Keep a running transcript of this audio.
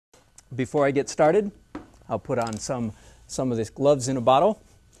Before I get started, I'll put on some of this gloves in a bottle,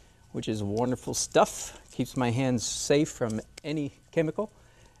 which is wonderful stuff. Keeps my hands safe from any chemical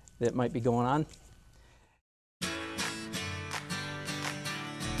that might be going on.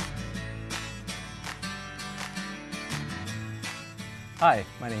 Hi,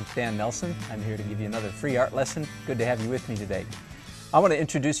 my name's Dan Nelson. I'm here to give you another free art lesson. Good to have you with me today. I want to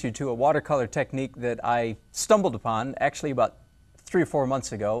introduce you to a watercolor technique that I stumbled upon actually about 3 or 4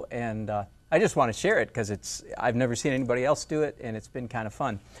 months ago, and I just want to share it because I've never seen anybody else do it, and it's been kind of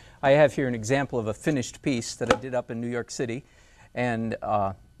fun. I have here an example of a finished piece that I did up in New York City, and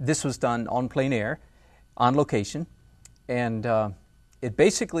this was done on plein air, on location, and it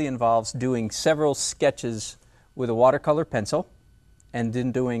basically involves doing several sketches with a watercolor pencil, and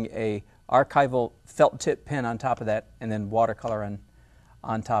then doing a archival felt tip pen on top of that, and then watercolor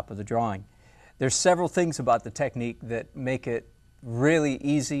on top of the drawing. There's several things about the technique that make it really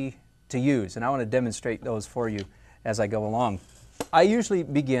easy to use, and I want to demonstrate those for you as I go along. I usually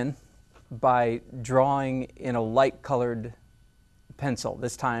begin by drawing in a light colored pencil.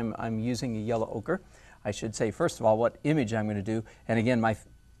 This time I'm using a yellow ochre. I should say first of all what image I'm going to do, and again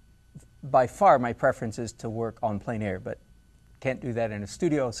by far my preference is to work on plein air, but can't do that in a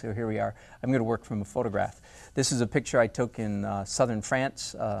studio, so here we are. I'm going to work from a photograph. This is a picture I took in southern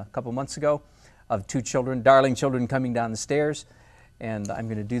France a couple months ago of 2 children, darling children, coming down the stairs, and I'm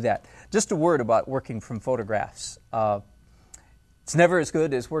going to do that. Just a word about working from photographs. It's never as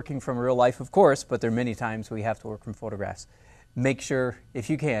good as working from real life, of course, but there are many times we have to work from photographs. Make sure, if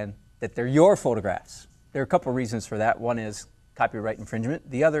you can, that they're your photographs. There are a couple reasons for that. One is copyright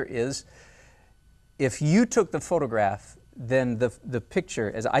infringement. The other is if you took the photograph, then the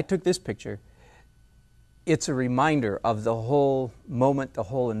picture, as I took this picture, it's a reminder of the whole moment, the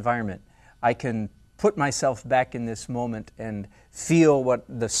whole environment. I can put myself back in this moment and feel what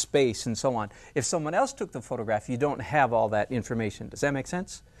the space and so on. If someone else took the photograph, you don't have all that information. Does that make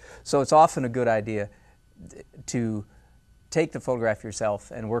sense? So it's often a good idea to take the photograph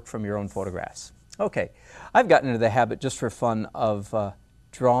yourself and work from your own photographs. Okay, I've gotten into the habit just for fun of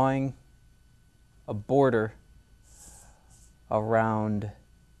drawing a border around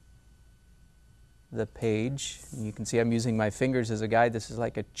the page. And you can see I'm using my fingers as a guide. This is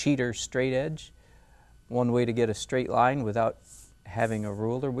like a cheater straight edge. One way to get a straight line without having a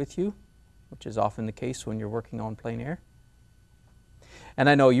ruler with you, which is often the case when you're working on plein air. And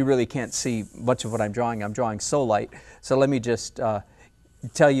I know you really can't see much of what I'm drawing. I'm drawing so light. So let me just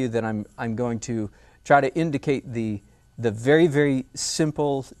tell you that I'm going to try to indicate the very, very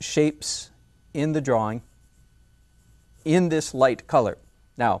simple shapes in the drawing in this light color.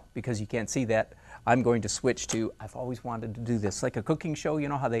 Now, because you can't see that, I'm going to switch to, I've always wanted to do this, like a cooking show, you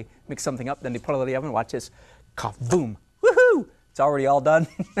know how they mix something up, then they put it in the oven, watch this, cough, boom, woohoo! It's already all done.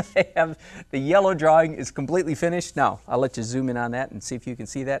 The yellow drawing is completely finished. Now, I'll let you zoom in on that and see if you can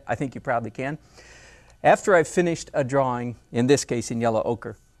see that. I think you probably can. After I've finished a drawing, in this case in yellow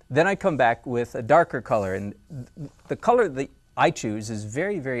ochre, then I come back with a darker color, and the color that I choose is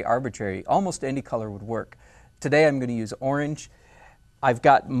very, very arbitrary. Almost any color would work. Today I'm going to use orange. I've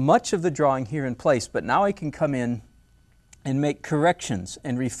got much of the drawing here in place, but now I can come in and make corrections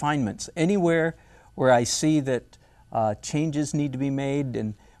and refinements. Anywhere where I see that changes need to be made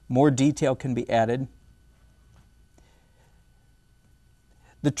and more detail can be added.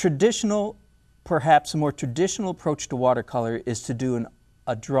 The traditional, perhaps a more traditional approach to watercolor is to do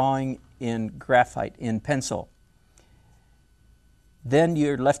a drawing in graphite, in pencil. Then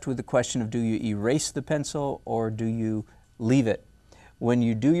you're left with the question of, do you erase the pencil or do you leave it? When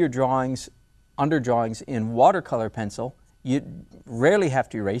you do your drawings, under drawings in watercolor pencil, you rarely have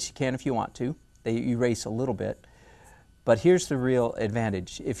to erase. You can if you want to. They erase a little bit. But here's the real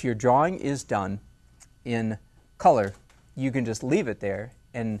advantage. If your drawing is done in color, you can just leave it there,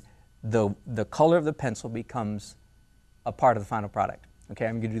 and the color of the pencil becomes a part of the final product. Okay,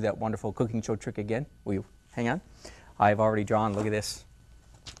 I'm going to do that wonderful cooking show trick again. Will you hang on? I've already drawn, look at this,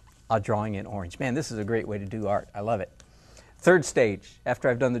 a drawing in orange. Man, this is a great way to do art. I love it. Third stage, after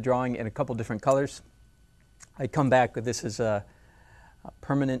I've done the drawing in a couple different colors, I come back with, this is a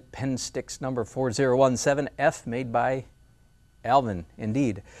permanent pen sticks number 4017F made by Alvin,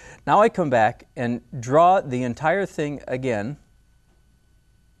 indeed. Now I come back and draw the entire thing again,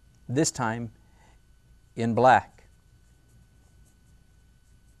 this time in black.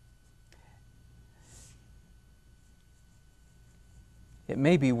 It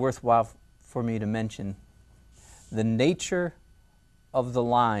may be worthwhile for me to mention the nature of the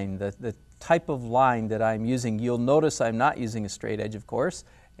line, the type of line that I'm using. You'll notice I'm not using a straight edge, of course,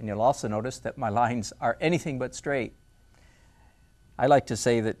 and you'll also notice that my lines are anything but straight. I like to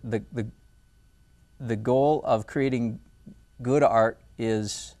say that the goal of creating good art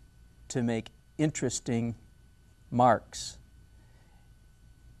is to make interesting marks.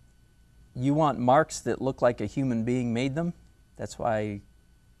 You want marks that look like a human being made them. That's why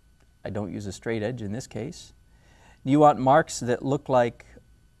I don't use a straight edge in this case. You want marks that look like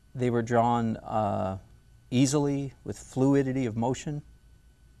they were drawn easily with fluidity of motion.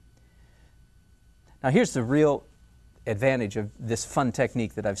 Now here's the real advantage of this fun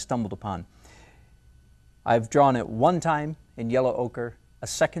technique that I've stumbled upon. I've drawn it one time in yellow ochre, a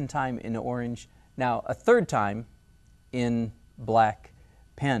second time in orange, now a third time in black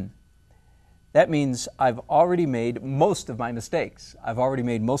pen. That means I've already made most of my mistakes. I've already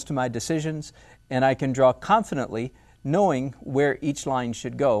made most of my decisions, and I can draw confidently knowing where each line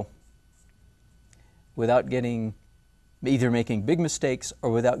should go without getting, either making big mistakes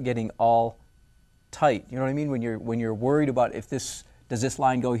or without getting all tight. You know what I mean? When you're worried about if does this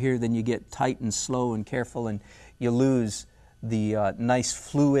line go here, then you get tight and slow and careful, and you lose the nice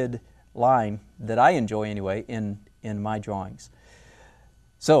fluid line that I enjoy anyway in my drawings.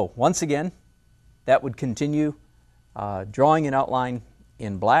 So once again, that would continue drawing an outline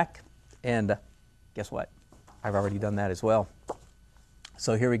in black, and guess what? I've already done that as well.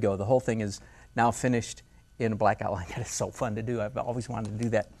 So here we go. The whole thing is now finished in a black outline. That is so fun to do. I've always wanted to do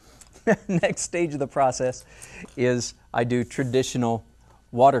that. Next stage of the process is I do traditional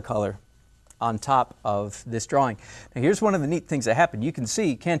watercolor on top of this drawing. Now here's one of the neat things that happen. You can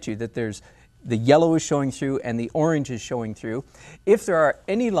see, can't you, that there's the yellow is showing through and the orange is showing through. If there are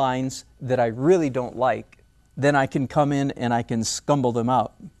any lines that I really don't like, then I can come in and I can scumble them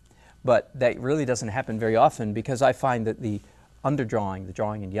out. But that really doesn't happen very often because I find that the underdrawing, the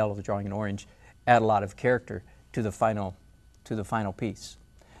drawing in yellow, the drawing in orange, add a lot of character to the final piece.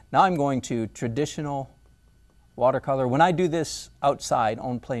 Now I'm going to traditional watercolor. When I do this outside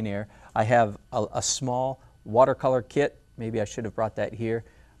on plein air, I have a small watercolor kit. Maybe I should have brought that here.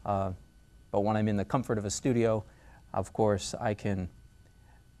 But when I'm in the comfort of a studio, of course, I can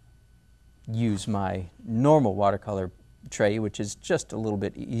use my normal watercolor tray, which is just a little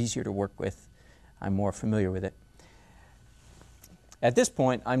bit easier to work with. I'm more familiar with it. At this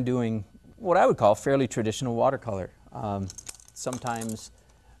point, I'm doing what I would call fairly traditional watercolor. Sometimes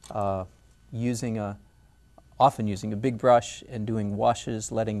often using a big brush and doing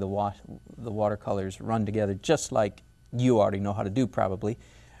washes, letting the watercolors run together, just like you already know how to do probably,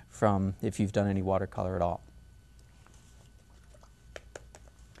 from if you've done any watercolor at all.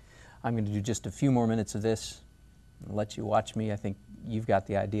 I'm going to do just a few more minutes of this and let you watch me. I think you've got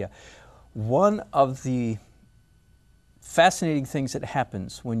the idea. One of the fascinating things that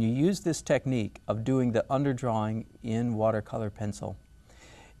happens when you use this technique of doing the underdrawing in watercolor pencil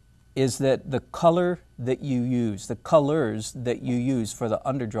is that the color that you use, the colors that you use for the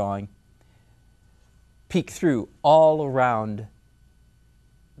underdrawing peek through all around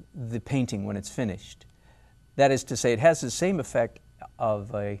the painting when it's finished. That is to say, it has the same effect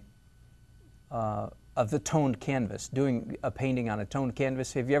of the toned canvas, doing a painting on a toned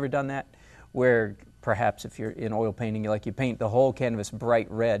canvas. Have you ever done that? Where perhaps if you're in oil painting, you paint the whole canvas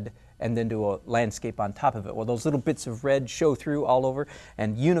bright red and then do a landscape on top of it. Well, those little bits of red show through all over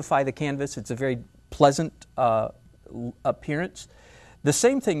and unify the canvas. It's a very pleasant appearance. The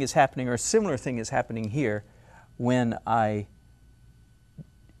same thing is happening, or a similar thing is happening here when I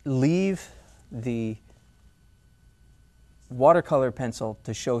leave the watercolor pencil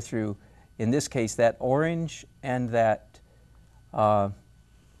to show through, in this case, that orange and that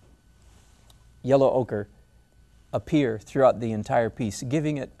yellow ochre appear throughout the entire piece,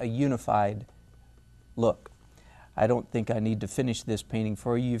 giving it a unified look. I don't think I need to finish this painting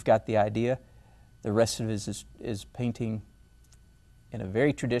for you. You've got the idea. The rest of it is painting in a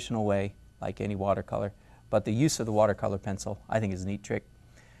very traditional way, like any watercolor. But the use of the watercolor pencil, I think, is a neat trick.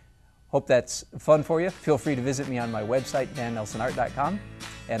 Hope that's fun for you. Feel free to visit me on my website, dannelsonart.com,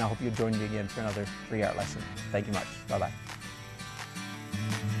 and I hope you'll join me again for another free art lesson. Thank you much. Bye-bye.